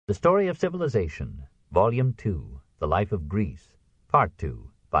The Story of Civilization, Volume 2, The Life of Greece, Part 2,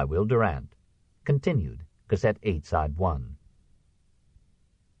 by Will Durant. Continued, Cassette 8, Side 1.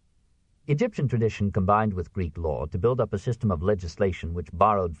 Egyptian tradition combined with Greek law to build up a system of legislation which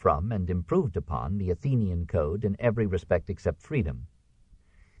borrowed from and improved upon the Athenian code in every respect except freedom.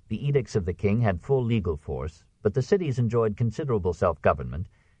 The edicts of the king had full legal force, but the cities enjoyed considerable self-government,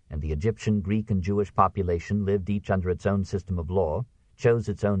 and the Egyptian, Greek, and Jewish population lived each under its own system of law, chose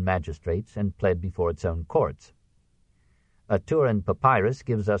its own magistrates, and pled before its own courts. A Turin papyrus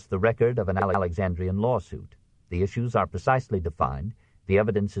gives us the record of an Alexandrian lawsuit. The issues are precisely defined, the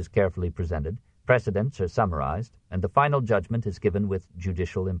evidence is carefully presented, precedents are summarized, and the final judgment is given with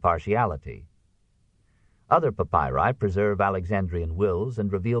judicial impartiality. Other papyri preserve Alexandrian wills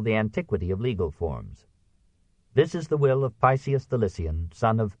and reveal the antiquity of legal forms. This is the will of Pysius the Lycian,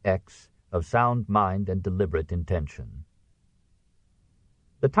 son of X, of sound mind and deliberate intention.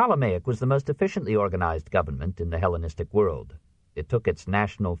 The Ptolemaic was the most efficiently organized government in the Hellenistic world. It took its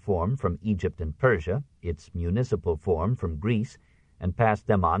national form from Egypt and Persia, its municipal form from Greece, and passed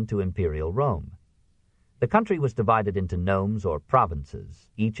them on to imperial Rome. The country was divided into nomes or provinces,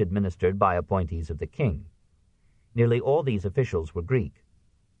 each administered by appointees of the king. Nearly all these officials were Greek.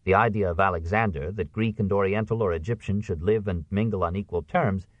 The idea of Alexander that Greek and Oriental or Egyptian should live and mingle on equal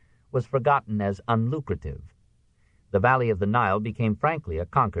terms was forgotten as unlucrative. The valley of the Nile became frankly a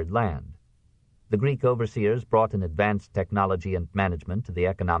conquered land. The Greek overseers brought an advanced technology and management to the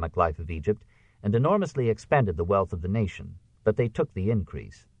economic life of Egypt and enormously expanded the wealth of the nation, but they took the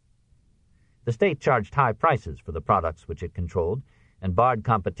increase. The state charged high prices for the products which it controlled and barred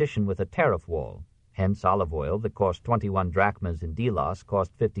competition with a tariff wall. Hence, olive oil that cost 21 drachmas in Delos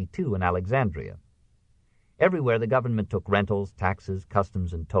cost 52 in Alexandria. Everywhere the government took rentals, taxes,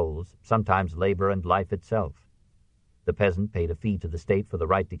 customs, and tolls, sometimes labor and life itself. The peasant paid a fee to the state for the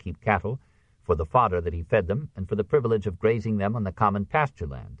right to keep cattle, for the fodder that he fed them, and for the privilege of grazing them on the common pasture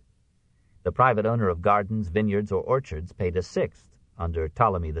land. The private owner of gardens, vineyards, or orchards paid a sixth, under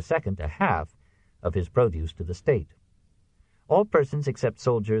Ptolemy II a half, of his produce to the state. All persons except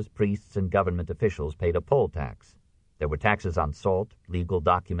soldiers, priests, and government officials paid a poll tax. There were taxes on salt, legal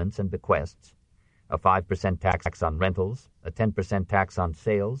documents, and bequests, a 5% tax on rentals, a 10% tax on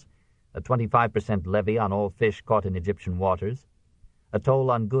sales, a 25% levy on all fish caught in Egyptian waters, a toll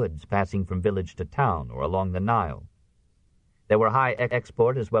on goods passing from village to town or along the Nile. There were high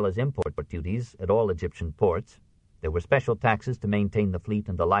export as well as import duties at all Egyptian ports. There were special taxes to maintain the fleet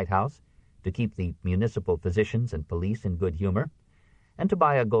and the lighthouse, to keep the municipal physicians and police in good humor, and to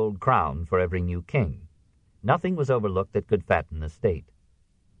buy a gold crown for every new king. Nothing was overlooked that could fatten the state.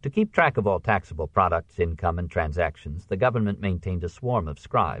 To keep track of all taxable products, income, and transactions, the government maintained a swarm of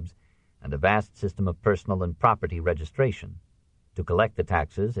scribes and a vast system of personal and property registration. To collect the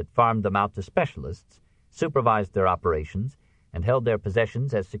taxes, it farmed them out to specialists, supervised their operations, and held their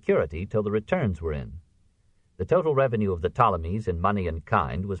possessions as security till the returns were in. The total revenue of the Ptolemies in money and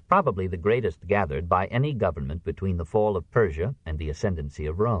kind was probably the greatest gathered by any government between the fall of Persia and the ascendancy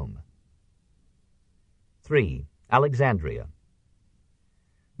of Rome. 3. Alexandria.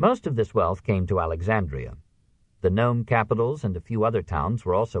 Most of this wealth came to Alexandria. The nome capitals and a few other towns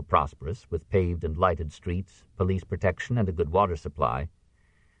were also prosperous, with paved and lighted streets, police protection, and a good water supply.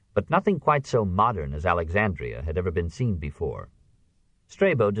 But nothing quite so modern as Alexandria had ever been seen before.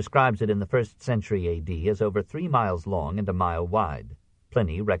 Strabo describes it in the 1st century A.D. as over 3 miles long and a mile wide.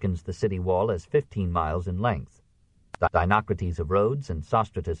 Pliny reckons the city wall as 15 miles in length. Dinocrates of Rhodes and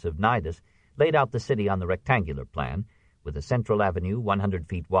Sostratus of Cnidus laid out the city on the rectangular plan, with a central avenue 100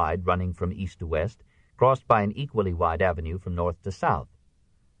 feet wide running from east to west, crossed by an equally wide avenue from north to south.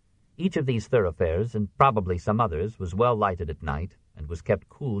 Each of these thoroughfares, and probably some others, was well lighted at night, and was kept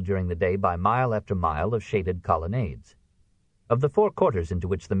cool during the day by mile after mile of shaded colonnades. Of the 4 quarters into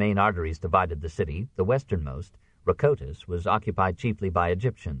which the main arteries divided the city, the westernmost, Rhacotis, was occupied chiefly by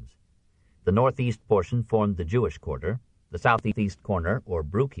Egyptians. The northeast portion formed the Jewish quarter. The southeast corner, or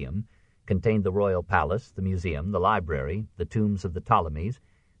Bruchium, contained the royal palace, the museum, the library, the tombs of the Ptolemies,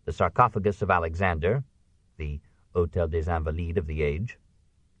 the sarcophagus of Alexander, the Hôtel des Invalides of the age,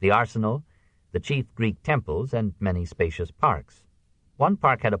 the arsenal, the chief Greek temples, and many spacious parks. One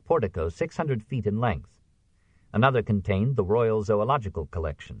park had a portico 600 feet in length. Another contained the Royal Zoological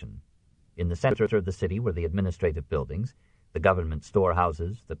Collection. In the center of the city were the administrative buildings, the government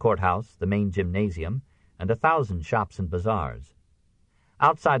storehouses, the courthouse, the main gymnasium, and 1,000 shops and bazaars.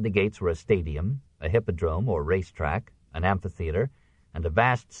 Outside the gates were a stadium, a hippodrome or racetrack, an amphitheater, and a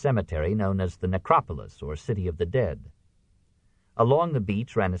vast cemetery known as the Necropolis, or City of the Dead. Along the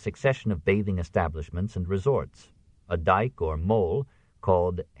beach ran a succession of bathing establishments and resorts. A dike or mole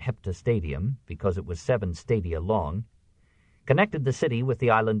called Heptastadium because it was 7 stadia long, connected the city with the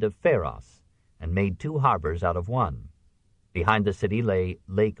island of Pharos and made 2 harbors out of one. Behind the city lay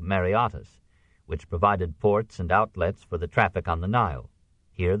Lake Mareotis, which provided ports and outlets for the traffic on the Nile.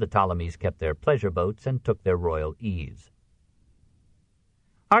 Here the Ptolemies kept their pleasure boats and took their royal ease.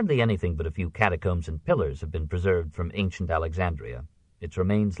 Hardly anything but a few catacombs and pillars have been preserved from ancient Alexandria. Its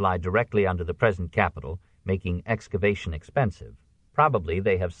remains lie directly under the present capital, making excavation expensive. Probably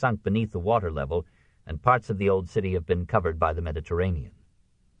they have sunk beneath the water level, and parts of the old city have been covered by the Mediterranean.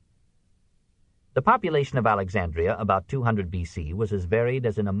 The population of Alexandria about 200 B.C. was as varied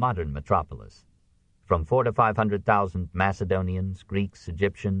as in a modern metropolis. From 400,000 to 500,000 Macedonians, Greeks,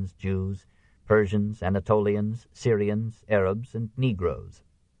 Egyptians, Jews, Persians, Anatolians, Syrians, Arabs, and Negroes.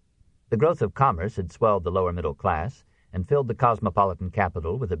 The growth of commerce had swelled the lower middle class and filled the cosmopolitan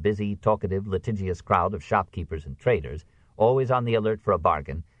capital with a busy, talkative, litigious crowd of shopkeepers and traders, always on the alert for a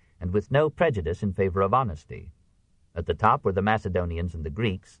bargain, and with no prejudice in favor of honesty. At the top were the Macedonians and the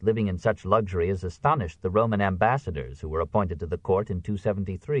Greeks, living in such luxury as astonished the Roman ambassadors who were appointed to the court in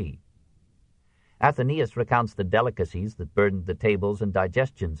 273. Athenaeus recounts the delicacies that burdened the tables and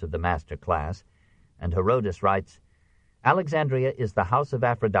digestions of the master class, and Herodotus writes, "Alexandria is the house of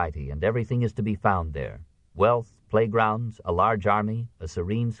Aphrodite, and everything is to be found there. Wealth, playgrounds, a large army, a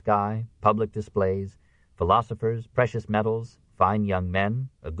serene sky, public displays, philosophers, precious metals, fine young men,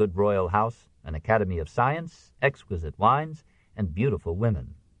 a good royal house, an academy of science, exquisite wines, and beautiful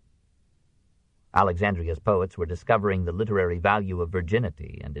women." Alexandria's poets were discovering the literary value of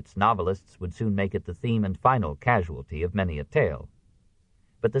virginity, and its novelists would soon make it the theme and final casualty of many a tale.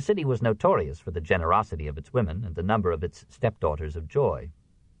 But the city was notorious for the generosity of its women and the number of its stepdaughters of joy.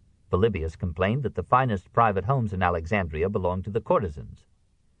 Polybius complained that the finest private homes in Alexandria belonged to the courtesans.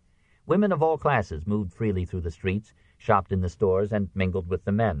 Women of all classes moved freely through the streets, shopped in the stores, and mingled with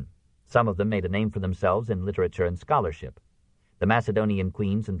the men. Some of them made a name for themselves in literature and scholarship. The Macedonian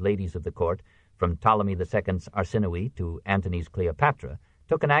queens and ladies of the court, from Ptolemy II's Arsinoe to Antony's Cleopatra,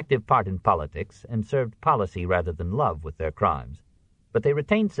 took an active part in politics and served policy rather than love with their crimes. But they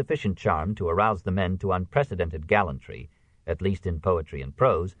retained sufficient charm to arouse the men to unprecedented gallantry, at least in poetry and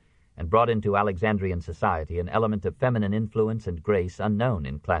prose, and brought into Alexandrian society an element of feminine influence and grace unknown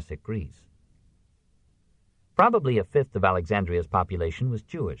in classic Greece. Probably a fifth of Alexandria's population was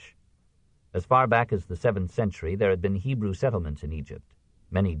Jewish. As far back as the 7th century, there had been Hebrew settlements in Egypt.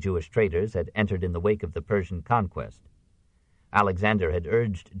 Many Jewish traders had entered in the wake of the Persian conquest. Alexander had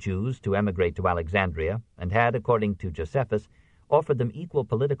urged Jews to emigrate to Alexandria and had, according to Josephus, offered them equal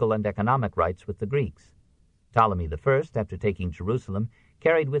political and economic rights with the Greeks. Ptolemy I, after taking Jerusalem,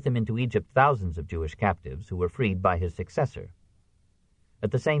 carried with him into Egypt thousands of Jewish captives who were freed by his successor.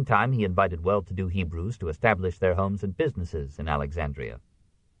 At the same time, he invited well-to-do Hebrews to establish their homes and businesses in Alexandria.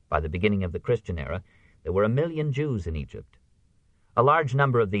 By the beginning of the Christian era, there were 1 million Jews in Egypt. A large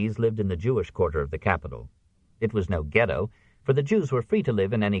number of these lived in the Jewish quarter of the capital. It was no ghetto, for the Jews were free to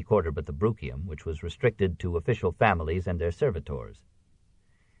live in any quarter but the Bruchium, which was restricted to official families and their servitors.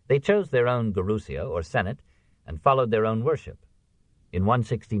 They chose their own Gerousia, or Senate, and followed their own worship. In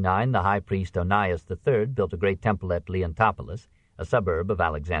 169, the high priest Onias III built a great temple at Leontopolis, a suburb of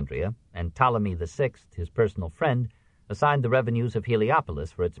Alexandria, and Ptolemy VI, his personal friend, assigned the revenues of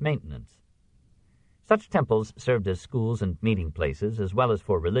Heliopolis for its maintenance. Such temples served as schools and meeting places, as well as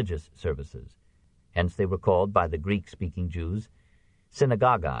for religious services. Hence they were called by the Greek-speaking Jews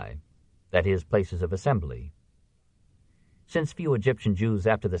synagogae, that is, places of assembly. Since few Egyptian Jews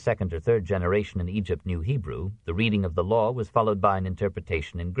after the 2nd or 3rd generation in Egypt knew Hebrew, the reading of the law was followed by an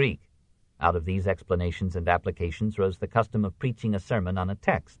interpretation in Greek. Out of these explanations and applications rose the custom of preaching a sermon on a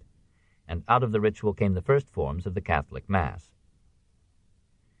text, and out of the ritual came the first forms of the Catholic Mass.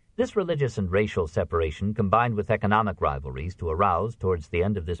 This religious and racial separation combined with economic rivalries to arouse, towards the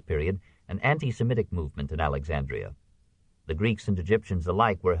end of this period, an anti-Semitic movement in Alexandria. The Greeks and Egyptians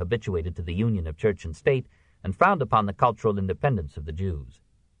alike were habituated to the union of church and state and frowned upon the cultural independence of the Jews.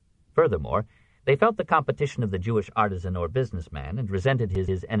 Furthermore, they felt the competition of the Jewish artisan or businessman and resented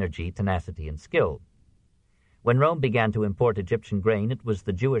his energy, tenacity, and skill. When Rome began to import Egyptian grain, it was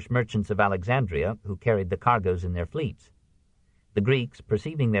the Jewish merchants of Alexandria who carried the cargoes in their fleets. The Greeks,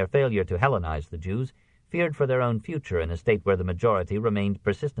 perceiving their failure to Hellenize the Jews, feared for their own future in a state where the majority remained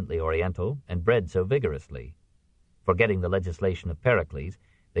persistently Oriental and bred so vigorously. Forgetting the legislation of Pericles,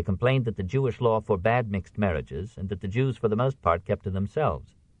 they complained that the Jewish law forbade mixed marriages and that the Jews for the most part kept to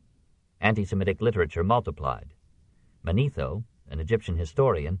themselves. Anti-Semitic literature multiplied. Manetho, an Egyptian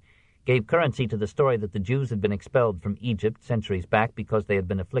historian, gave currency to the story that the Jews had been expelled from Egypt centuries back because they had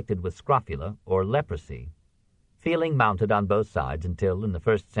been afflicted with scrofula, or leprosy. Feeling mounted on both sides until, in the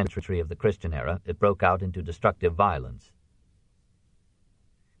first century of the Christian era, it broke out into destructive violence.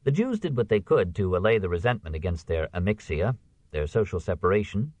 The Jews did what they could to allay the resentment against their amixia, their social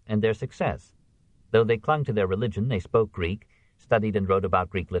separation, and their success. Though they clung to their religion, they spoke Greek, studied and wrote about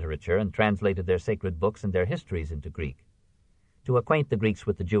Greek literature, and translated their sacred books and their histories into Greek. To acquaint the Greeks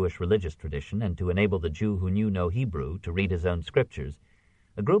with the Jewish religious tradition, and to enable the Jew who knew no Hebrew to read his own scriptures,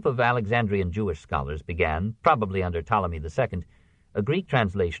 a group of Alexandrian Jewish scholars began, probably under Ptolemy II, a Greek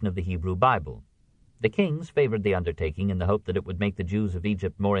translation of the Hebrew Bible. The kings favored the undertaking in the hope that it would make the Jews of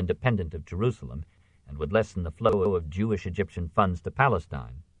Egypt more independent of Jerusalem and would lessen the flow of Jewish-Egyptian funds to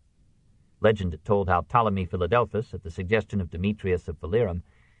Palestine. Legend told how Ptolemy Philadelphus, at the suggestion of Demetrius of Phalerum,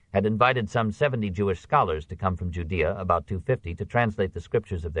 had invited some 70 Jewish scholars to come from Judea, about 250, to translate the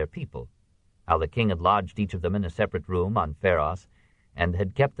scriptures of their people, how the king had lodged each of them in a separate room on Pharos, and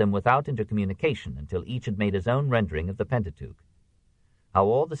had kept them without intercommunication until each had made his own rendering of the Pentateuch. How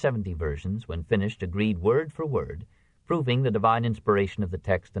all the 70 versions, when finished, agreed word for word, proving the divine inspiration of the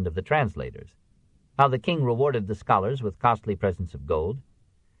text and of the translators. How the king rewarded the scholars with costly presents of gold,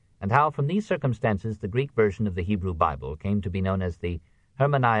 and how from these circumstances the Greek version of the Hebrew Bible came to be known as the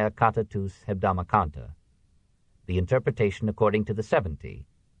Hermeneia Kata tous Hebdomachanta, the interpretation according to the 70,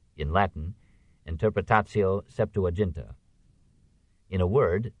 in Latin, Interpretatio Septuaginta. In a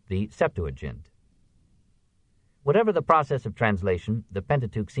word, the Septuagint. Whatever the process of translation, the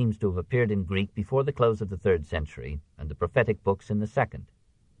Pentateuch seems to have appeared in Greek before the close of the 3rd century, and the prophetic books in the 2nd.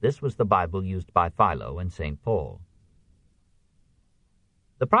 This was the Bible used by Philo and St. Paul.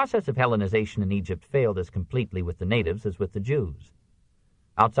 The process of Hellenization in Egypt failed as completely with the natives as with the Jews.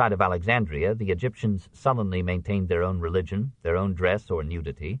 Outside of Alexandria, the Egyptians sullenly maintained their own religion, their own dress or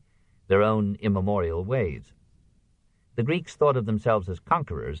nudity, their own immemorial ways. The Greeks thought of themselves as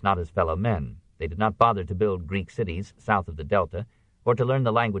conquerors, not as fellow men. They did not bother to build Greek cities south of the Delta, or to learn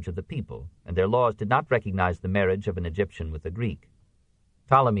the language of the people, and their laws did not recognize the marriage of an Egyptian with a Greek.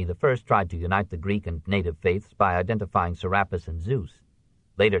 Ptolemy I tried to unite the Greek and native faiths by identifying Serapis and Zeus.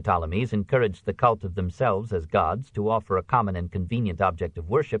 Later Ptolemies encouraged the cult of themselves as gods to offer a common and convenient object of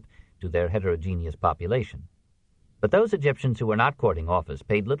worship to their heterogeneous population. But those Egyptians who were not courting office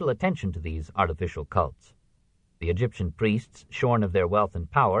paid little attention to these artificial cults. The Egyptian priests, shorn of their wealth and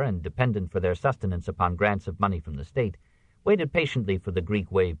power and dependent for their sustenance upon grants of money from the state, waited patiently for the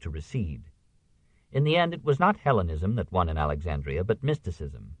Greek wave to recede. In the end, it was not Hellenism that won in Alexandria, but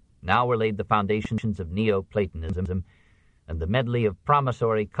mysticism. Now were laid the foundations of Neoplatonism and the medley of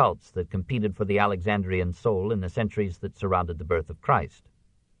promissory cults that competed for the Alexandrian soul in the centuries that surrounded the birth of Christ.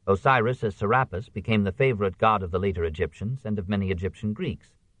 Osiris as Serapis became the favorite god of the later Egyptians and of many Egyptian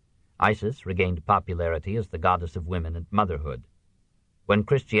Greeks. Isis regained popularity as the goddess of women and motherhood. When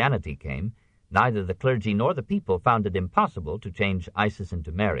Christianity came, neither the clergy nor the people found it impossible to change Isis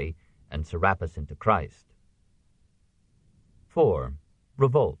into Mary and Serapis into Christ. 4.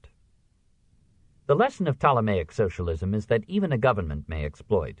 Revolt. The lesson of Ptolemaic socialism is that even a government may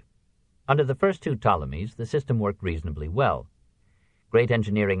exploit. Under the first 2 Ptolemies, the system worked reasonably well. Great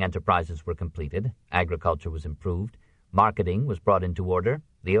engineering enterprises were completed, agriculture was improved, marketing was brought into order,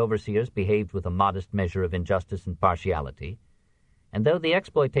 the overseers behaved with a modest measure of injustice and partiality, and though the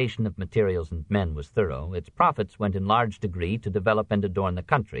exploitation of materials and men was thorough, its profits went in large degree to develop and adorn the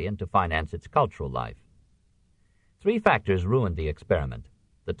country and to finance its cultural life. 3 factors ruined the experiment.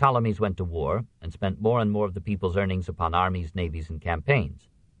 The Ptolemies went to war and spent more and more of the people's earnings upon armies, navies, and campaigns.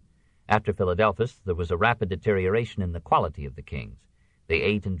 After Philadelphus, there was a rapid deterioration in the quality of the kings. They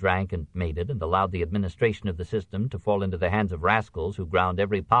ate and drank and mated and allowed the administration of the system to fall into the hands of rascals who ground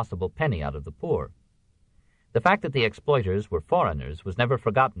every possible penny out of the poor. The fact that the exploiters were foreigners was never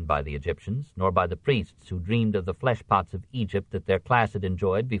forgotten by the Egyptians, nor by the priests who dreamed of the flesh pots of Egypt that their class had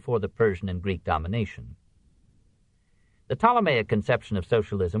enjoyed before the Persian and Greek domination. The Ptolemaic conception of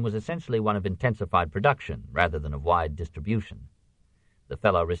socialism was essentially one of intensified production rather than of wide distribution. The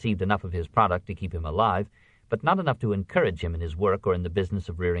fellow received enough of his product to keep him alive, but not enough to encourage him in his work or in the business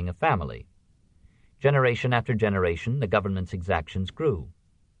of rearing a family. Generation after generation, the government's exactions grew.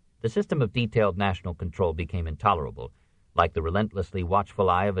 The system of detailed national control became intolerable, like the relentlessly watchful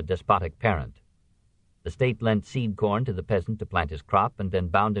eye of a despotic parent. The state lent seed corn to the peasant to plant his crop and then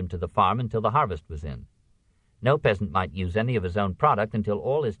bound him to the farm until the harvest was in. No peasant might use any of his own product until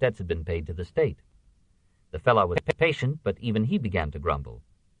all his debts had been paid to the state. The fellow was patient, but even he began to grumble.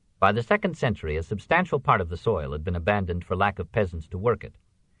 By the 2nd century, a substantial part of the soil had been abandoned for lack of peasants to work it.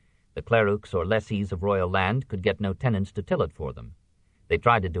 The clerics or lessees of royal land could get no tenants to till it for them. They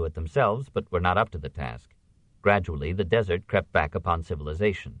tried to do it themselves, but were not up to the task. Gradually, the desert crept back upon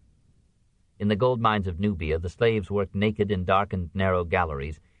civilization. In the gold mines of Nubia, the slaves worked naked in dark and narrow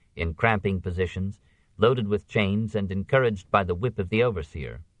galleries, in cramping positions, loaded with chains and encouraged by the whip of the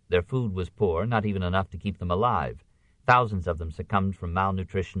overseer. Their food was poor, not even enough to keep them alive. Thousands of them succumbed from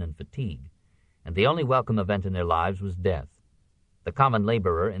malnutrition and fatigue, and the only welcome event in their lives was death. The common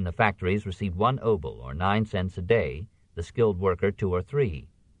laborer in the factories received 1 obol, or 9 cents a day, the skilled worker 2 or 3.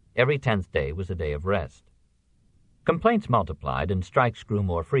 Every 10th day was a day of rest. Complaints multiplied and strikes grew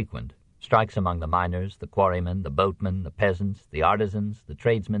more frequent. Strikes among the miners, the quarrymen, the boatmen, the peasants, the artisans, the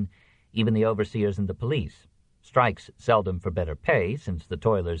tradesmen, even the overseers and the police. Strikes seldom for better pay, since the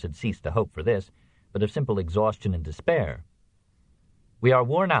toilers had ceased to hope for this, but of simple exhaustion and despair. "We are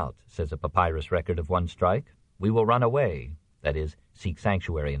worn out," says a papyrus record of one strike. "We will run away," that is, seek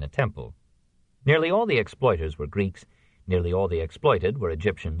sanctuary in a temple. Nearly all the exploiters were Greeks. Nearly all the exploited were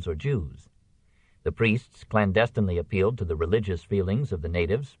Egyptians or Jews. The priests clandestinely appealed to the religious feelings of the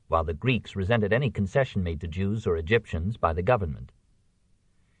natives, while the Greeks resented any concession made to Jews or Egyptians by the government.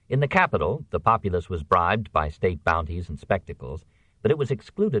 In the capital, the populace was bribed by state bounties and spectacles, but it was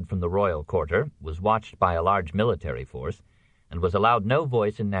excluded from the royal quarter, was watched by a large military force, and was allowed no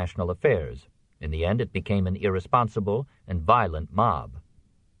voice in national affairs. In the end, it became an irresponsible and violent mob.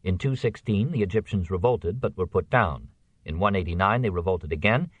 In 216, the Egyptians revolted but were put down. In 189, they revolted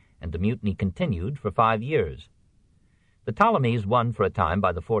again, and the mutiny continued for 5 years. The Ptolemies won for a time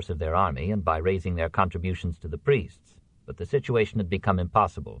by the force of their army and by raising their contributions to the priests, but the situation had become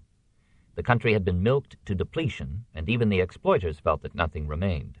impossible. The country had been milked to depletion, and even the exploiters felt that nothing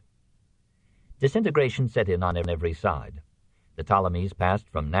remained. Disintegration set in on every side. The Ptolemies passed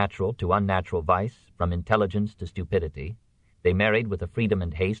from natural to unnatural vice, from intelligence to stupidity. They married with a freedom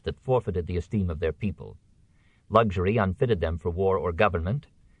and haste that forfeited the esteem of their people. Luxury unfitted them for war or government,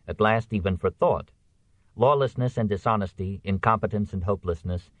 at last even for thought. Lawlessness and dishonesty, incompetence and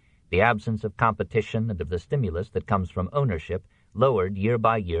hopelessness, the absence of competition and of the stimulus that comes from ownership lowered year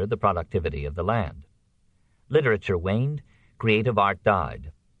by year the productivity of the land. Literature waned, creative art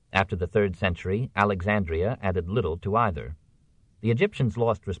died. After the 3rd century, Alexandria added little to either. The Egyptians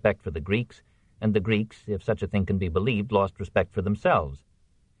lost respect for the Greeks, and the Greeks, if such a thing can be believed, lost respect for themselves.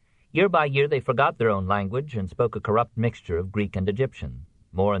 Year by year they forgot their own language and spoke a corrupt mixture of Greek and Egyptian.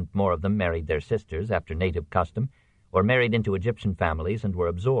 More and more of them married their sisters after native custom, or married into Egyptian families and were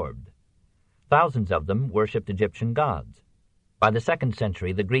absorbed. Thousands of them worshipped Egyptian gods. By the 2nd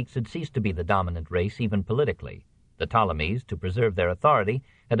century, the Greeks had ceased to be the dominant race, even politically. The Ptolemies, to preserve their authority,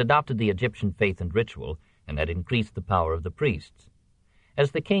 had adopted the Egyptian faith and ritual, and had increased the power of the priests.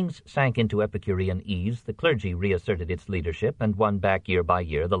 As the kings sank into Epicurean ease, the clergy reasserted its leadership and won back year by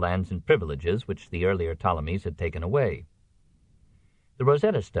year the lands and privileges which the earlier Ptolemies had taken away. The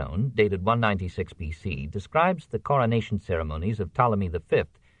Rosetta Stone, dated 196 BC, describes the coronation ceremonies of Ptolemy V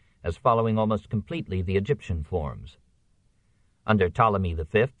as following almost completely the Egyptian forms. Under Ptolemy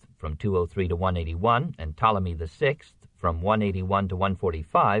V, from 203 to 181, and Ptolemy VI, from 181 to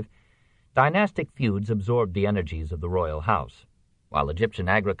 145, dynastic feuds absorbed the energies of the royal house, while Egyptian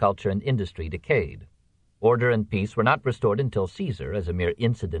agriculture and industry decayed. Order and peace were not restored until Caesar, as a mere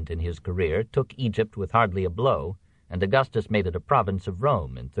incident in his career, took Egypt with hardly a blow, and Augustus made it a province of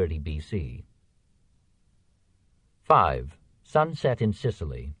Rome in 30 BC. 5. Sunset in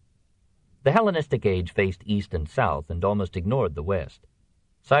Sicily. The Hellenistic age faced east and south and almost ignored the west.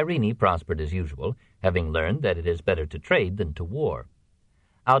 Cyrene prospered as usual, having learned that it is better to trade than to war.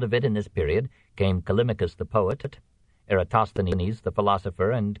 Out of it in this period came Callimachus the poet, Eratosthenes the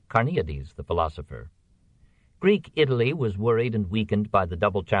philosopher, and Carneades the philosopher. Greek Italy was worried and weakened by the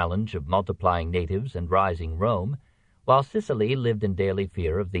double challenge of multiplying natives and rising Rome, while Sicily lived in daily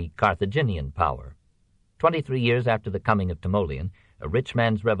fear of the Carthaginian power. 23 years after the coming of Timoleon, a rich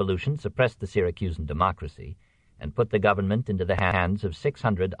man's revolution suppressed the Syracusan democracy and put the government into the hands of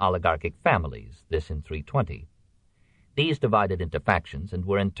 600 oligarchic families, this in 320. These divided into factions and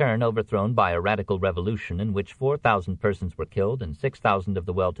were in turn overthrown by a radical revolution in which 4,000 persons were killed and 6,000 of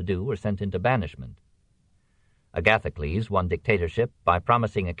the well-to-do were sent into banishment. Agathocles won dictatorship by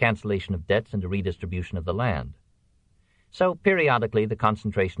promising a cancellation of debts and a redistribution of the land. So periodically the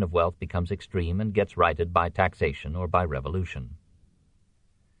concentration of wealth becomes extreme and gets righted by taxation or by revolution.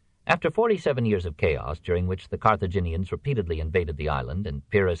 After 47 years of chaos, during which the Carthaginians repeatedly invaded the island, and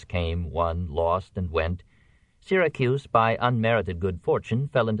Pyrrhus came, won, lost, and went, Syracuse, by unmerited good fortune,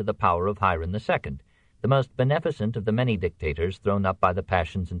 fell into the power of Hiram II, the most beneficent of the many dictators thrown up by the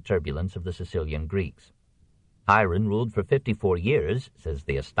passions and turbulence of the Sicilian Greeks. Hiram ruled for 54 years, says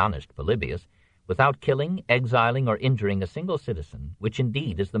the astonished Polybius, without killing, exiling, or injuring a single citizen, which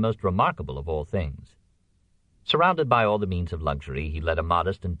indeed is the most remarkable of all things. Surrounded by all the means of luxury, he led a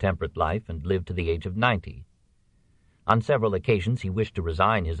modest and temperate life and lived to the age of 90. On several occasions he wished to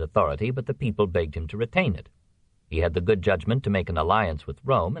resign his authority, but the people begged him to retain it. He had the good judgment to make an alliance with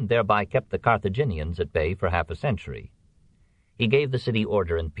Rome, and thereby kept the Carthaginians at bay for half a century. He gave the city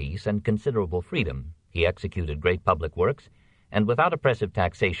order and peace and considerable freedom. He executed great public works, and without oppressive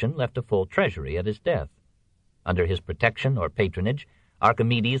taxation left a full treasury at his death. Under his protection or patronage,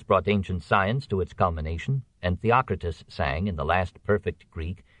 Archimedes brought ancient science to its culmination, and Theocritus sang, in the last perfect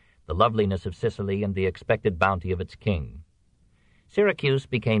Greek, the loveliness of Sicily and the expected bounty of its king. Syracuse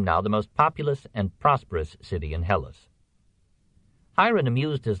became now the most populous and prosperous city in Hellas. Hiron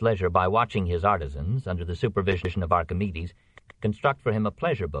amused his leisure by watching his artisans, under the supervision of Archimedes, construct for him a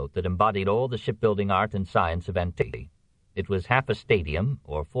pleasure boat that embodied all the shipbuilding art and science of antiquity. It was half a stadium,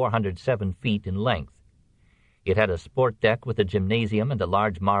 or 407 feet in length. It had a sport deck with a gymnasium and a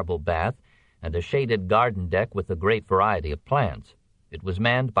large marble bath, and a shaded garden deck with a great variety of plants. It was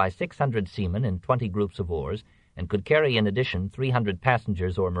manned by 600 seamen in 20 groups of oars, and could carry in addition 300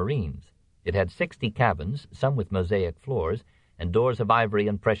 passengers or marines. It had 60 cabins, some with mosaic floors, and doors of ivory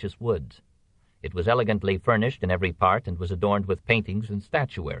and precious woods. It was elegantly furnished in every part, and was adorned with paintings and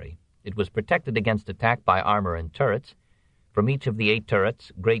statuary. It was protected against attack by armor and turrets. From each of the 8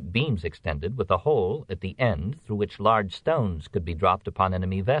 turrets, great beams extended, with a hole at the end through which large stones could be dropped upon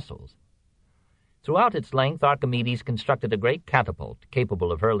enemy vessels. Throughout its length, Archimedes constructed a great catapult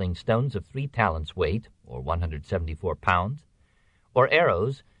capable of hurling stones of 3 talents weight, or 174 pounds, or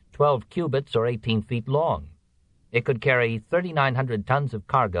arrows 12 cubits, or 18 feet long. It could carry 3,900 tons of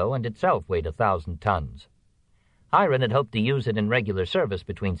cargo, and itself weighed 1,000 tons. Hiron had hoped to use it in regular service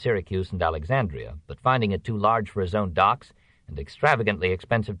between Syracuse and Alexandria, but finding it too large for his own docks and extravagantly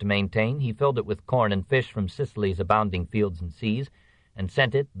expensive to maintain, he filled it with corn and fish from Sicily's abounding fields and seas, and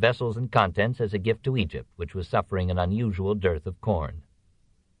sent it, vessels and contents, as a gift to Egypt, which was suffering an unusual dearth of corn.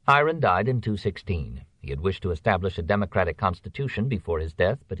 Hiron died in 216. He had wished to establish a democratic constitution before his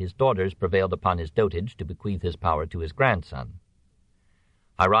death, but his daughters prevailed upon his dotage to bequeath his power to his grandson.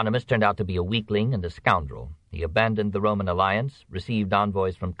 Hieronymus turned out to be a weakling and a scoundrel. He abandoned the Roman alliance, received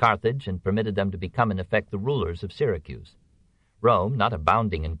envoys from Carthage, and permitted them to become in effect the rulers of Syracuse. Rome, not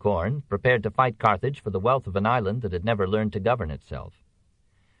abounding in corn, prepared to fight Carthage for the wealth of an island that had never learned to govern itself.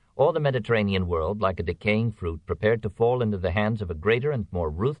 All the Mediterranean world, like a decaying fruit, prepared to fall into the hands of a greater and more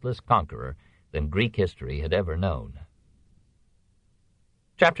ruthless conqueror than Greek history had ever known.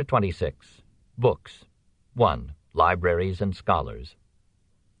 Chapter 26. Books. 1. Libraries and Scholars.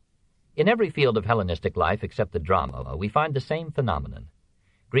 In every field of Hellenistic life except the drama, we find the same phenomenon.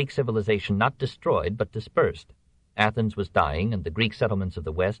 Greek civilization not destroyed but dispersed. Athens was dying, and the Greek settlements of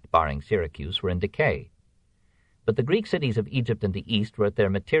the west, barring Syracuse, were in decay. But the Greek cities of Egypt and the east were at their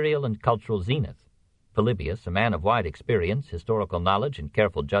material and cultural zenith. Polybius, a man of wide experience, historical knowledge, and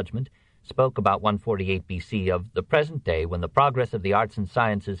careful judgment, spoke about 148 B.C. of the present day when the progress of the arts and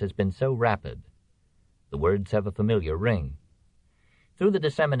sciences has been so rapid. The words have a familiar ring. Through the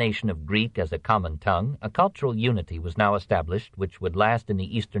dissemination of Greek as a common tongue, a cultural unity was now established which would last in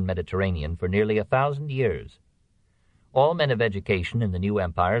the eastern Mediterranean for nearly 1,000 years. All men of education in the new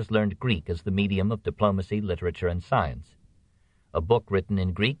empires learned Greek as the medium of diplomacy, literature, and science. A book written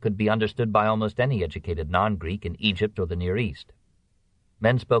in Greek could be understood by almost any educated non-Greek in Egypt or the Near East.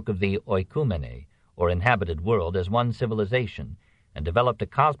 Men spoke of the oikumene, or inhabited world, as one civilization, and developed a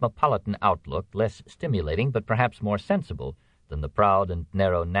cosmopolitan outlook less stimulating but perhaps more sensible than the proud and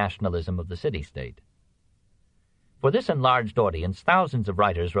narrow nationalism of the city-state. For this enlarged audience, thousands of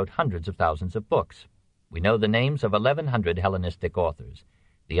writers wrote hundreds of thousands of books. We know the names of 1,100 Hellenistic authors.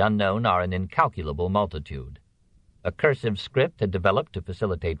 The unknown are an incalculable multitude. A cursive script had developed to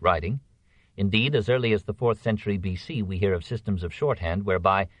facilitate writing. Indeed, as early as the 4th century B.C., we hear of systems of shorthand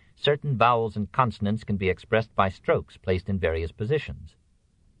whereby certain vowels and consonants can be expressed by strokes placed in various positions.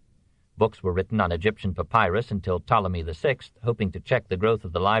 Books were written on Egyptian papyrus until Ptolemy VI, hoping to check the growth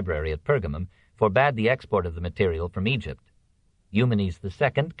of the library at Pergamum, forbade the export of the material from Egypt. Eumenes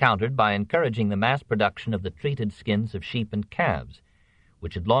II countered by encouraging the mass production of the treated skins of sheep and calves,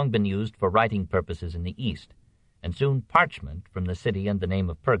 which had long been used for writing purposes in the East, and soon parchment, from the city and the name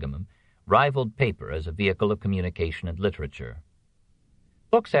of Pergamum, rivaled paper as a vehicle of communication and literature.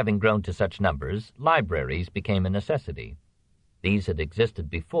 Books having grown to such numbers, libraries became a necessity. These had existed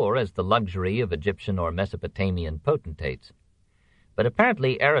before as the luxury of Egyptian or Mesopotamian potentates, but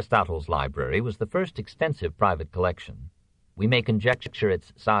apparently Aristotle's library was the first extensive private collection. We may conjecture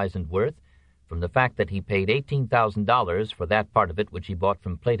its size and worth from the fact that he paid $18,000 for that part of it which he bought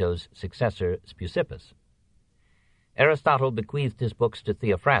from Plato's successor Speusippus. Aristotle bequeathed his books to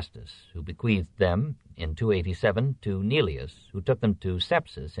Theophrastus, who bequeathed them in 287 to Neleus, who took them to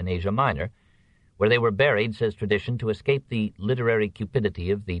Sepsis in Asia Minor, where they were buried, says tradition, to escape the literary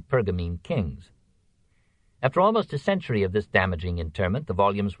cupidity of the Pergamene kings. After almost a century of this damaging interment, the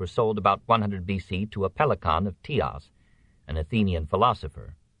volumes were sold about 100 BC to Apellicon of Teos, an Athenian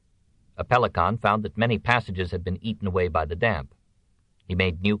philosopher. Apellicon found that many passages had been eaten away by the damp. He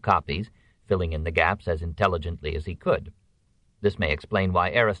made new copies, filling in the gaps as intelligently as he could. This may explain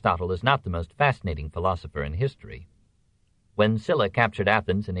why Aristotle is not the most fascinating philosopher in history. When Sylla captured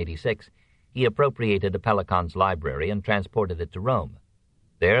Athens in 86, he appropriated Apellicon's library and transported it to Rome.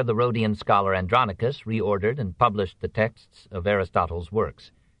 There, the Rhodian scholar Andronicus reordered and published the texts of Aristotle's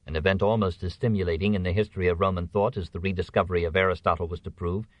works, an event almost as stimulating in the history of Roman thought as the rediscovery of Aristotle was to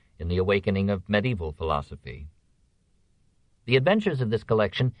prove in the awakening of medieval philosophy. The adventures of this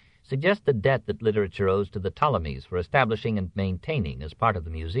collection suggest the debt that literature owes to the Ptolemies for establishing and maintaining, as part of the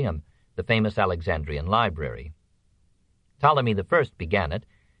museum, the famous Alexandrian library. Ptolemy I began it,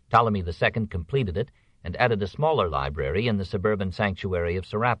 Ptolemy II completed it, and added a smaller library in the suburban sanctuary of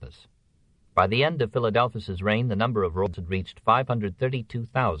Serapis. By the end of Philadelphus's reign, the number of rolls had reached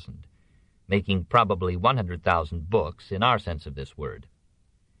 532,000, making probably 100,000 books in our sense of this word.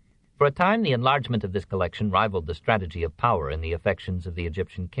 For a time, the enlargement of this collection rivaled the strategy of power in the affections of the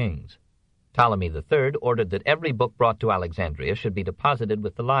Egyptian kings. Ptolemy III ordered that every book brought to Alexandria should be deposited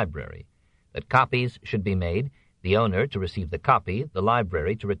with the library, that copies should be made, the owner to receive the copy, the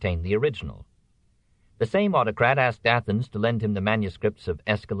library to retain the original. The same autocrat asked Athens to lend him the manuscripts of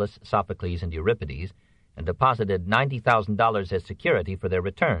Aeschylus, Sophocles, and Euripides, and deposited $90,000 as security for their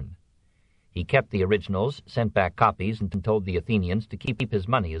return. He kept the originals, sent back copies, and told the Athenians to keep his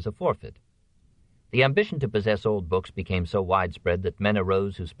money as a forfeit. The ambition to possess old books became so widespread that men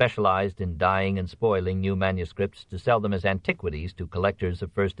arose who specialized in dyeing and spoiling new manuscripts to sell them as antiquities to collectors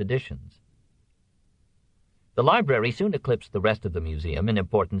of first editions. The library soon eclipsed the rest of the museum in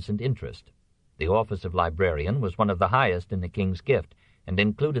importance and interest. The office of librarian was one of the highest in the king's gift, and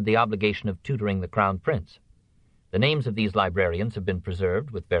included the obligation of tutoring the crown prince. The names of these librarians have been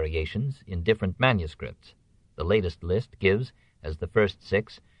preserved, with variations, in different manuscripts. The latest list gives, as the first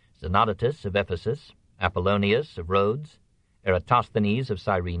 6, Xenodotus of Ephesus, Apollonius of Rhodes, Eratosthenes of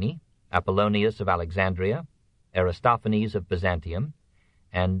Cyrene, Apollonius of Alexandria, Aristophanes of Byzantium,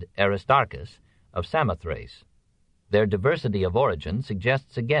 and Aristarchus of Samothrace. Their diversity of origin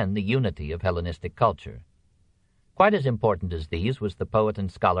suggests again the unity of Hellenistic culture. Quite as important as these was the poet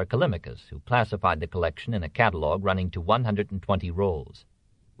and scholar Callimachus, who classified the collection in a catalogue running to 120 rolls.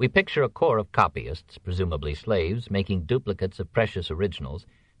 We picture a corps of copyists, presumably slaves, making duplicates of precious originals,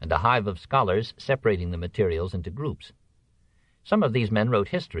 and a hive of scholars separating the materials into groups. Some of these men wrote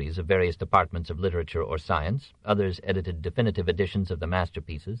histories of various departments of literature or science, others edited definitive editions of the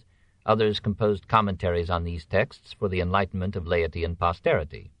masterpieces, others composed commentaries on these texts for the enlightenment of laity and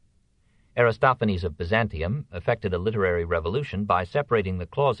posterity. Aristophanes of Byzantium effected a literary revolution by separating the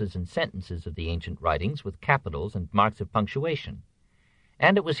clauses and sentences of the ancient writings with capitals and marks of punctuation,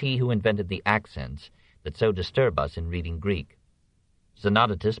 and it was he who invented the accents that so disturb us in reading Greek.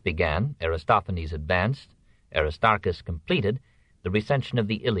 Xenodotus began, Aristophanes advanced, Aristarchus completed the recension of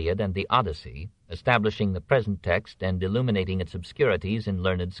the Iliad and the Odyssey, establishing the present text and illuminating its obscurities in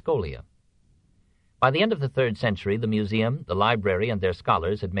learned scholia. By the end of the 3rd century, the museum, the library, and their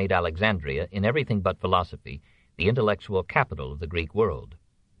scholars had made Alexandria, in everything but philosophy, the intellectual capital of the Greek world.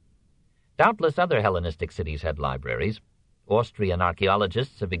 Doubtless other Hellenistic cities had libraries. Austrian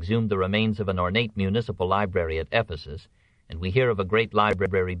archaeologists have exhumed the remains of an ornate municipal library at Ephesus, and we hear of a great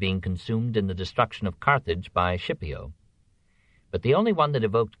library being consumed in the destruction of Carthage by Scipio. But the only one that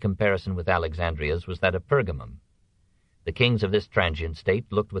evoked comparison with Alexandria's was that of Pergamum. The kings of this transient state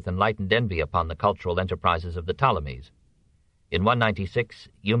looked with enlightened envy upon the cultural enterprises of the Ptolemies. In 196,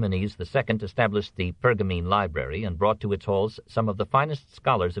 Eumenes II established the Pergamene Library and brought to its halls some of the finest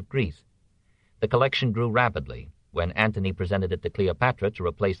scholars of Greece. The collection grew rapidly. When Antony presented it to Cleopatra to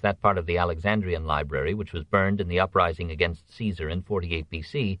replace that part of the Alexandrian library which was burned in the uprising against Caesar in 48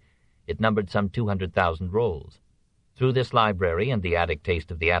 BC, it numbered some 200,000 rolls. Through this library and the Attic taste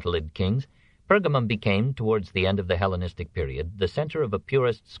of the Attalid kings, Pergamum became, towards the end of the Hellenistic period, the center of a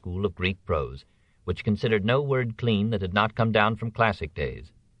purist school of Greek prose, which considered no word clean that had not come down from classic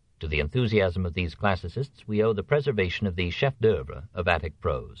days. To the enthusiasm of these classicists we owe the preservation of the chef-d'oeuvre of Attic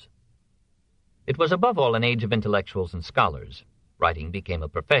prose. It was above all an age of intellectuals and scholars. Writing became a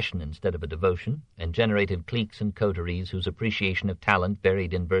profession instead of a devotion, and generated cliques and coteries whose appreciation of talent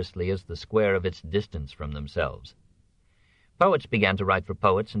varied inversely as the square of its distance from themselves. Poets began to write for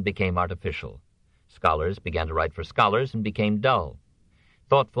poets and became artificial. Scholars began to write for scholars and became dull.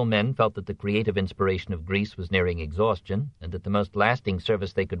 Thoughtful men felt that the creative inspiration of Greece was nearing exhaustion, and that the most lasting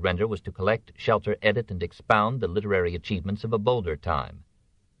service they could render was to collect, shelter, edit, and expound the literary achievements of a bolder time.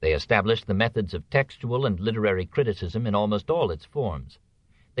 They established the methods of textual and literary criticism in almost all its forms.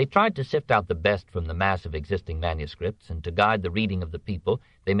 They tried to sift out the best from the mass of existing manuscripts, and to guide the reading of the people,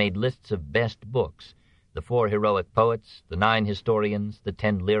 they made lists of best books, the 4 heroic poets, the 9 historians, the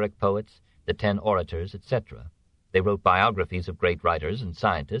 10 lyric poets, the 10 orators, etc. They wrote biographies of great writers and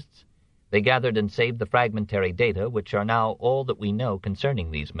scientists. They gathered and saved the fragmentary data which are now all that we know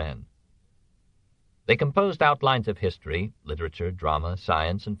concerning these men. They composed outlines of history, literature, drama,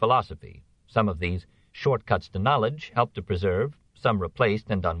 science, and philosophy. Some of these shortcuts to knowledge helped to preserve, some replaced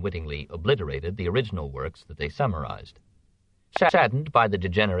and unwittingly obliterated the original works that they summarized. Saddened by the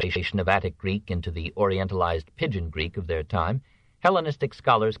degeneration of Attic Greek into the orientalized Pidgin Greek of their time, Hellenistic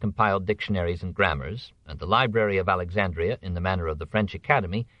scholars compiled dictionaries and grammars, and the Library of Alexandria, in the manner of the French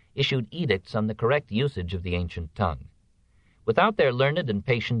Academy, issued edicts on the correct usage of the ancient tongue. Without their learned and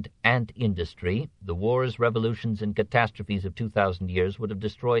patient ant industry, the wars, revolutions, and catastrophes of 2,000 years would have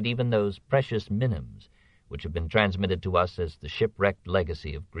destroyed even those precious minims, which have been transmitted to us as the shipwrecked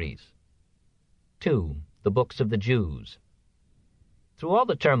legacy of Greece. 2. The Books of the Jews. Through all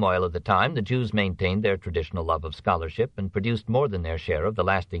the turmoil of the time, the Jews maintained their traditional love of scholarship and produced more than their share of the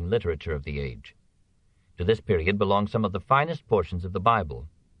lasting literature of the age. To this period belong some of the finest portions of the Bible.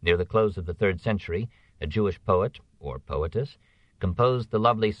 Near the close of the 3rd century, a Jewish poet, or poetess, composed the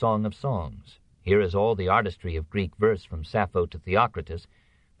lovely Song of Songs. Here is all the artistry of Greek verse from Sappho to Theocritus,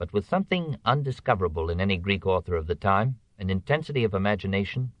 but with something undiscoverable in any Greek author of the time, an intensity of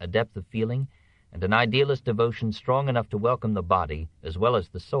imagination, a depth of feeling, and an idealist devotion strong enough to welcome the body, as well as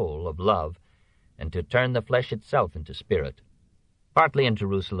the soul, of love, and to turn the flesh itself into spirit. Partly in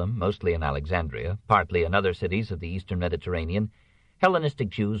Jerusalem, mostly in Alexandria, partly in other cities of the eastern Mediterranean, Hellenistic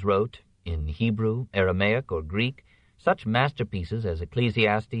Jews wrote, in Hebrew, Aramaic, or Greek, such masterpieces as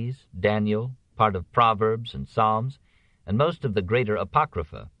Ecclesiastes, Daniel, part of Proverbs and Psalms, and most of the greater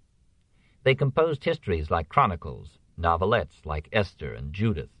Apocrypha. They composed histories like Chronicles, novelettes like Esther and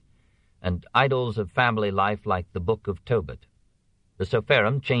Judith, and idyls of family life like the Book of Tobit. The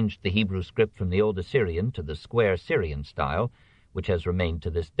Sopherim changed the Hebrew script from the Old Assyrian to the square Syrian style, which has remained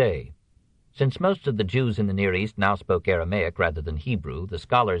to this day. Since most of the Jews in the Near East now spoke Aramaic rather than Hebrew, the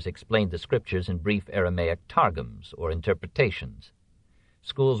scholars explained the scriptures in brief Aramaic targums, or interpretations.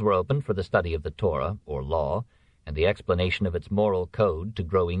 Schools were opened for the study of the Torah, or law, and the explanation of its moral code to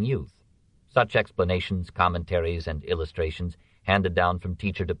growing youth. Such explanations, commentaries, and illustrations, handed down from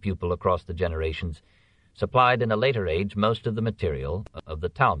teacher to pupil across the generations, supplied in a later age most of the material of the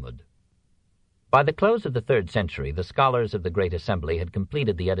Talmud. By the close of the 3rd century, the scholars of the Great Assembly had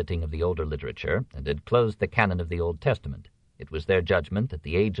completed the editing of the older literature and had closed the canon of the Old Testament. It was their judgment that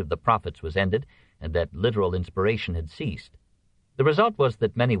the age of the prophets was ended and that literal inspiration had ceased. The result was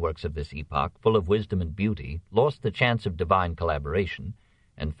that many works of this epoch, full of wisdom and beauty, lost the chance of divine collaboration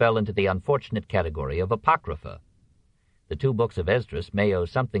and fell into the unfortunate category of Apocrypha. The 2 books of Esdras may owe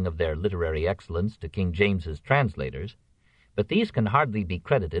something of their literary excellence to King James's translators, but these can hardly be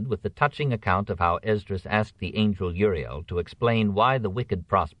credited with the touching account of how Esdras asked the angel Uriel to explain why the wicked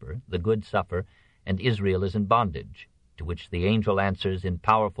prosper, the good suffer, and Israel is in bondage, to which the angel answers in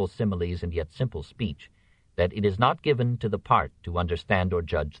powerful similes and yet simple speech, that it is not given to the part to understand or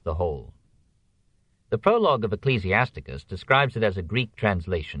judge the whole. The prologue of Ecclesiasticus describes it as a Greek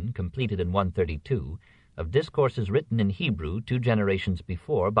translation, completed in 132, of discourses written in Hebrew 2 generations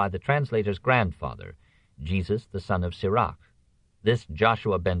before by the translator's grandfather, Jesus the son of Sirach. This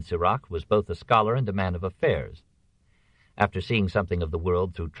Joshua ben Sirach was both a scholar and a man of affairs. After seeing something of the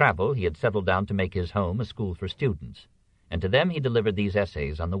world through travel, he had settled down to make his home a school for students, and to them he delivered these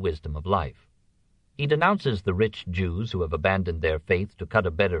essays on the wisdom of life. He denounces the rich Jews who have abandoned their faith to cut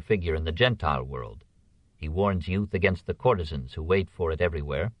a better figure in the Gentile world. He warns youth against the courtesans who wait for it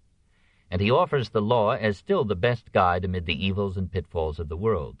everywhere, and he offers the law as still the best guide amid the evils and pitfalls of the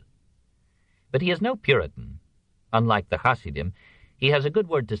world. But he is no Puritan. Unlike the Hasidim, he has a good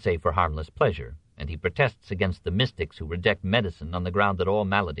word to say for harmless pleasure, and he protests against the mystics who reject medicine on the ground that all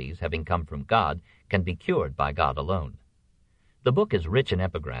maladies, having come from God, can be cured by God alone. The book is rich in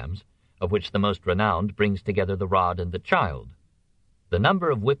epigrams, of which the most renowned brings together the rod and the child. The number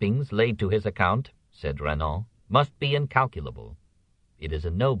of whippings laid to his account, said Renan, must be incalculable. It is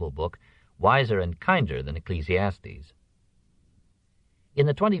a noble book, wiser and kinder than Ecclesiastes. In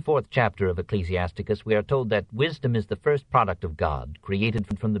the 24th chapter of Ecclesiasticus we are told that wisdom is the first product of God,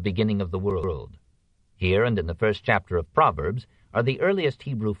 created from the beginning of the world. Here and in the 1st chapter of Proverbs are the earliest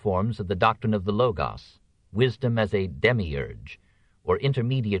Hebrew forms of the doctrine of the Logos, wisdom as a demiurge, or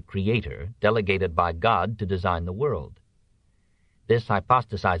intermediate creator delegated by God to design the world. This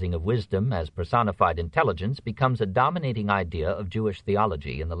hypostasizing of wisdom as personified intelligence becomes a dominating idea of Jewish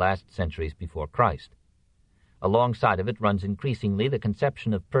theology in the last centuries before Christ. Alongside of it runs increasingly the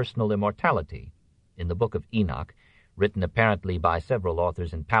conception of personal immortality. In the Book of Enoch, written apparently by several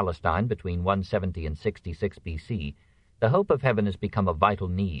authors in Palestine between 170 and 66 B.C., the hope of heaven has become a vital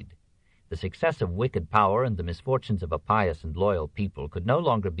need. The success of wicked power and the misfortunes of a pious and loyal people could no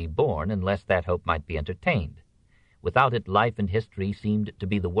longer be borne unless that hope might be entertained. Without it, life and history seemed to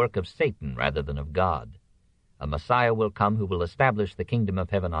be the work of Satan rather than of God. A Messiah will come who will establish the kingdom of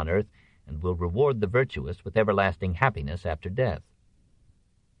heaven on earth and will reward the virtuous with everlasting happiness after death.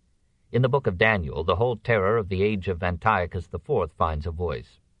 In the book of Daniel, the whole terror of the age of Antiochus IV finds a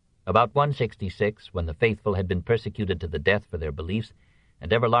voice. About 166, when the faithful had been persecuted to the death for their beliefs,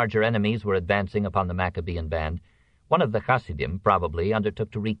 and ever larger enemies were advancing upon the Maccabean band, one of the Hasidim probably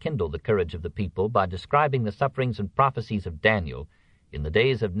undertook to rekindle the courage of the people by describing the sufferings and prophecies of Daniel in the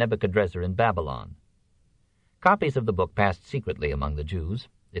days of Nebuchadrezzar in Babylon. Copies of the book passed secretly among the Jews.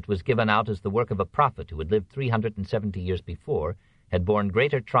 It was given out as the work of a prophet who had lived 370 years before, had borne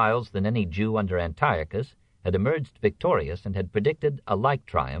greater trials than any Jew under Antiochus, had emerged victorious, and had predicted a like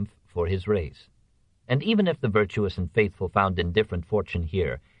triumph for his race. And even if the virtuous and faithful found indifferent fortune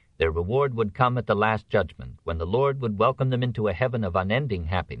here, their reward would come at the last judgment, when the Lord would welcome them into a heaven of unending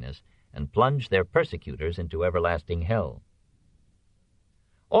happiness and plunge their persecutors into everlasting hell.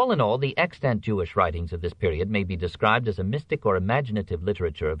 All in all, the extant Jewish writings of this period may be described as a mystic or imaginative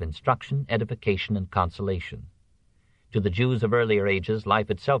literature of instruction, edification, and consolation. To the Jews of earlier ages,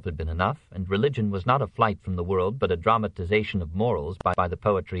 life itself had been enough, and religion was not a flight from the world, but a dramatization of morals by the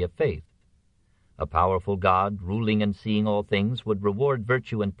poetry of faith. A powerful God, ruling and seeing all things, would reward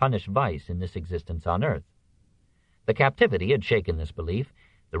virtue and punish vice in this existence on earth. The captivity had shaken this belief.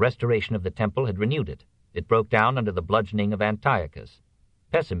 The restoration of the temple had renewed it. It broke down under the bludgeoning of Antiochus.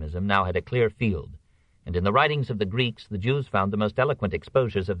 Pessimism now had a clear field, and in the writings of the Greeks the Jews found the most eloquent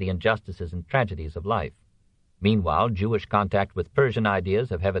exposures of the injustices and tragedies of life. Meanwhile, Jewish contact with Persian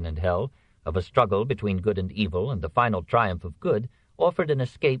ideas of heaven and hell, of a struggle between good and evil and the final triumph of good, offered an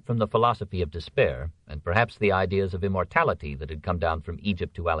escape from the philosophy of despair, and perhaps the ideas of immortality that had come down from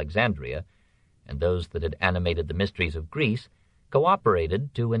Egypt to Alexandria, and those that had animated the mysteries of Greece,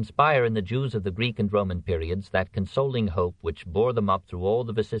 cooperated to inspire in the Jews of the Greek and Roman periods that consoling hope which bore them up through all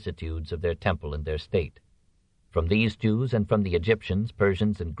the vicissitudes of their temple and their state. From these Jews and from the Egyptians,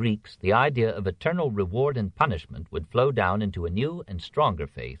 Persians, and Greeks, the idea of eternal reward and punishment would flow down into a new and stronger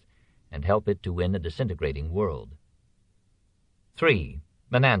faith and help it to win a disintegrating world. 3.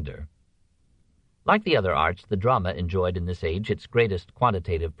 Menander. Like the other arts, the drama enjoyed in this age its greatest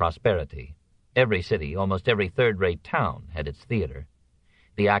quantitative prosperity. Every city, almost every third-rate town, had its theater.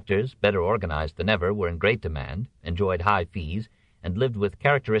 The actors, better organized than ever, were in great demand, enjoyed high fees, and lived with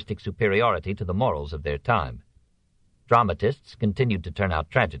characteristic superiority to the morals of their time. Dramatists continued to turn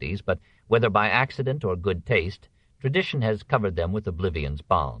out tragedies, but whether by accident or good taste, tradition has covered them with oblivion's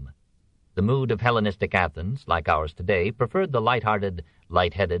balm. The mood of Hellenistic Athens, like ours today, preferred the light-hearted,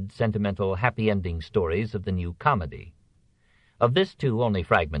 light-headed, sentimental, happy-ending stories of the new comedy. Of this, too, only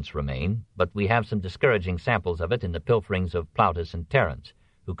fragments remain, but we have some discouraging samples of it in the pilferings of Plautus and Terence,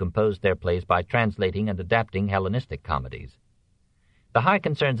 who composed their plays by translating and adapting Hellenistic comedies. The high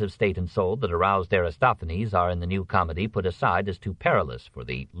concerns of state and soul that aroused Aristophanes are in the new comedy put aside as too perilous for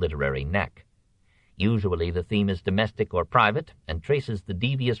the literary neck. Usually the theme is domestic or private, and traces the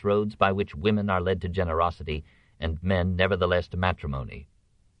devious roads by which women are led to generosity, and men nevertheless to matrimony.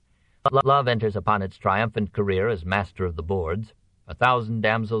 Love enters upon its triumphant career as master of the boards. 1,000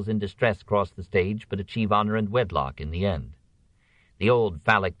 damsels in distress cross the stage, but achieve honor and wedlock in the end. The old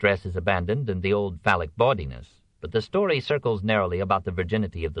phallic dress is abandoned, and the old phallic bawdiness, but the story circles narrowly about the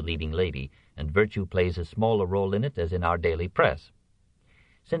virginity of the leading lady, and virtue plays as small a role in it as in our daily press.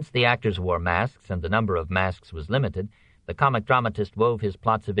 Since the actors wore masks, and the number of masks was limited, the comic dramatist wove his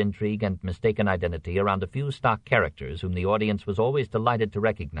plots of intrigue and mistaken identity around a few stock characters whom the audience was always delighted to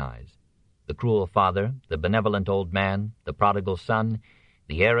recognize. The cruel father, the benevolent old man, the prodigal son,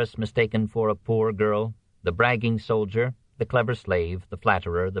 the heiress mistaken for a poor girl, the bragging soldier, the clever slave, the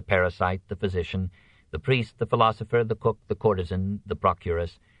flatterer, the parasite, the physician, the priest, the philosopher, the cook, the courtesan, the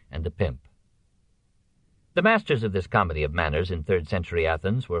procuress, and the pimp. The masters of this comedy of manners in 3rd century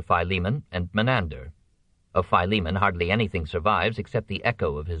Athens were Philemon and Menander. Of Philemon hardly anything survives except the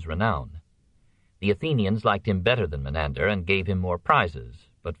echo of his renown. The Athenians liked him better than Menander and gave him more prizes,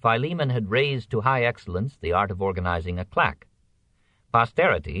 but Philemon had raised to high excellence the art of organizing a claque.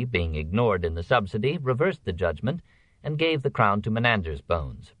 Posterity, being ignored in the subsidy, reversed the judgment and gave the crown to Menander's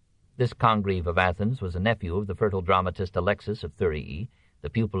bones. This Congreve of Athens was a nephew of the fertile dramatist Alexis of Thurii, the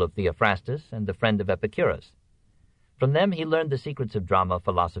pupil of Theophrastus, and the friend of Epicurus. From them he learned the secrets of drama,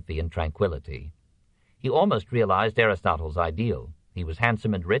 philosophy, and tranquility. He almost realized Aristotle's ideal. He was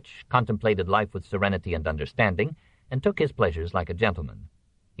handsome and rich, contemplated life with serenity and understanding, and took his pleasures like a gentleman.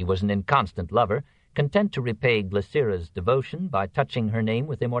 He was an inconstant lover, content to repay Glycera's devotion by touching her name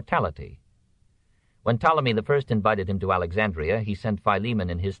with immortality. When Ptolemy I invited him to Alexandria, he sent Philemon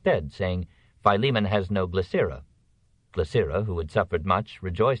in his stead, saying, "Philemon has no Glycera." Glycera, who had suffered much,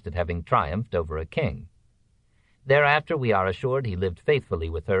 rejoiced at having triumphed over a king. Thereafter, we are assured, he lived faithfully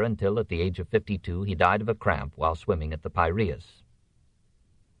with her until, at the age of 52, he died of a cramp while swimming at the Piraeus.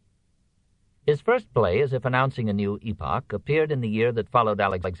 His first play, as if announcing a new epoch, appeared in the year that followed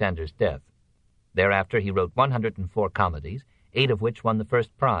Alexander's death. Thereafter he wrote 104 comedies, 8 of which won the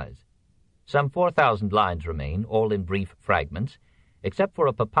first prize. Some 4,000 lines remain, all in brief fragments, except for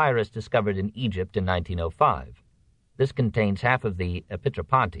a papyrus discovered in Egypt in 1905. This contains half of the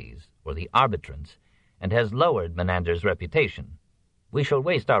Epitrophantes, or the arbitrants, and has lowered Menander's reputation. We shall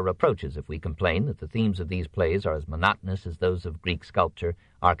waste our reproaches if we complain that the themes of these plays are as monotonous as those of Greek sculpture,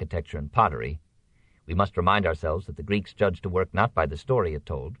 architecture, and pottery. We must remind ourselves that the Greeks judged a work not by the story it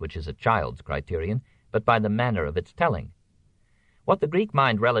told, which is a child's criterion, but by the manner of its telling. What the Greek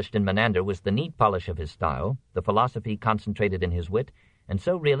mind relished in Menander was the neat polish of his style, the philosophy concentrated in his wit, and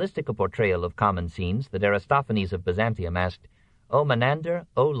so realistic a portrayal of common scenes that Aristophanes of Byzantium asked, "O Menander,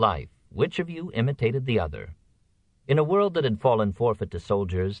 O life, which of you imitated the other?" In a world that had fallen forfeit to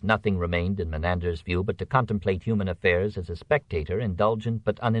soldiers, nothing remained in Menander's view but to contemplate human affairs as a spectator, indulgent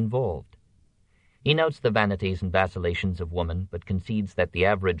but uninvolved. He notes the vanities and vacillations of woman, but concedes that the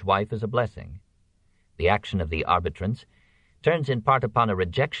average wife is a blessing. The action of the arbitrants turns in part upon a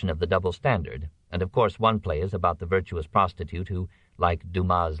rejection of the double standard, and of course one play is about the virtuous prostitute who, like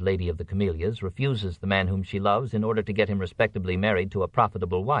Dumas' Lady of the Camellias, refuses the man whom she loves in order to get him respectably married to a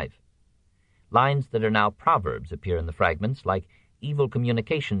profitable wife. Lines that are now proverbs appear in the fragments, like "evil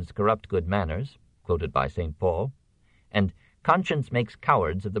communications corrupt good manners," quoted by St. Paul, and "conscience makes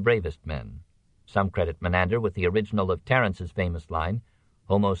cowards of the bravest men." Some credit Menander with the original of Terence's famous line,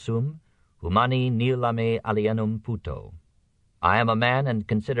 "Homo sum, humani nil a me alienum puto." I am a man and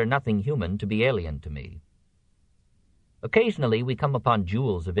consider nothing human to be alien to me. Occasionally we come upon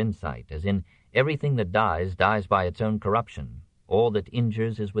jewels of insight, as in "everything that dies, dies by its own corruption. All that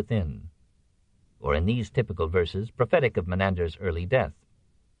injures is within." Or in these typical verses, prophetic of Menander's early death.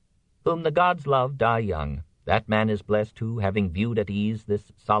 "Whom the gods love die young. That man is blessed who, having viewed at ease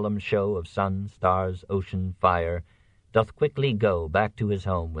this solemn show of sun, stars, ocean, fire, doth quickly go back to his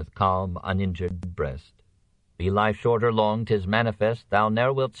home with calm, uninjured breast. Be life short or long, 'tis manifest thou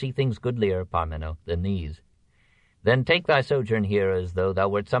ne'er wilt see things goodlier, Parmeno, than these. Then take thy sojourn here as though thou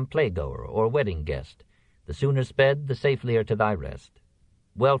wert some playgoer or wedding guest. The sooner sped, the safelier to thy rest.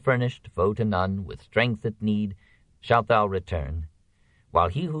 Well furnished, foe to none, with strength at need, shalt thou return, while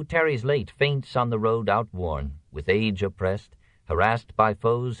he who tarries late faints on the road outworn, with age oppressed, harassed by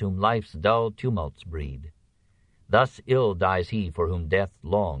foes whom life's dull tumults breed. Thus ill dies he for whom death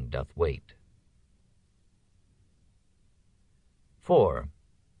long doth wait." 4.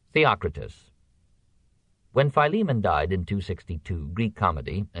 Theocritus. When Philemon died in 262, Greek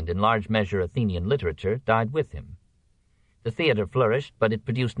comedy, and in large measure Athenian literature, died with him. The theatre flourished, but it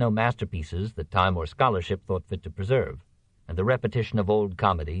produced no masterpieces that time or scholarship thought fit to preserve, and the repetition of old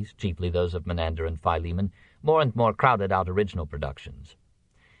comedies, chiefly those of Menander and Philemon, more and more crowded out original productions.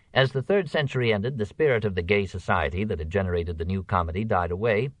 As the 3rd century ended, the spirit of the gay society that had generated the new comedy died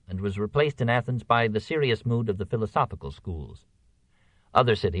away, and was replaced in Athens by the serious mood of the philosophical schools.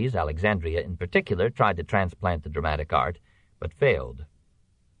 Other cities, Alexandria in particular, tried to transplant the dramatic art, but failed.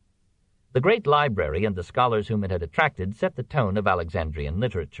 The great library and the scholars whom it had attracted set the tone of Alexandrian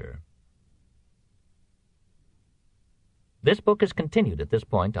literature. This book is continued at this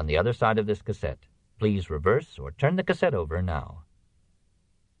point on the other side of this cassette. Please reverse or turn the cassette over now.